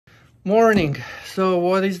Morning. So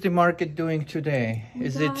what is the market doing today?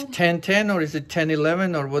 Is it 10-10 or is it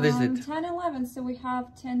 10-11 or what is it? 10-11. So we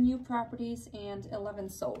have 10 new properties and 11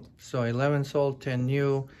 sold. So 11 sold, 10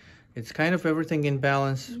 new. It's kind of everything in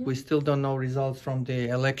balance. Yeah. We still don't know results from the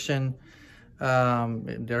election.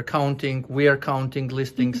 They're counting, we are counting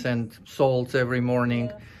listings and solds every morning.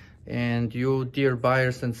 Yeah. And you, dear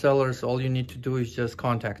buyers and sellers, all you need to do is just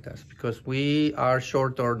contact us because we are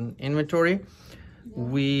short on inventory. Yeah.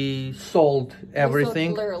 We sold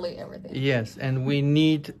everything. We sold literally everything. Yes, and we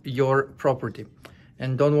need your property.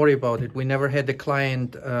 And don't worry about it. We never had a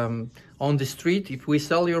client on the street. If we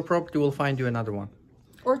sell your property, we'll find you another one.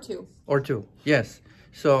 Or two. Or two, yes.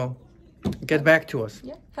 So get back to us.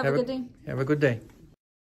 Yeah, have a good day. Have a good day.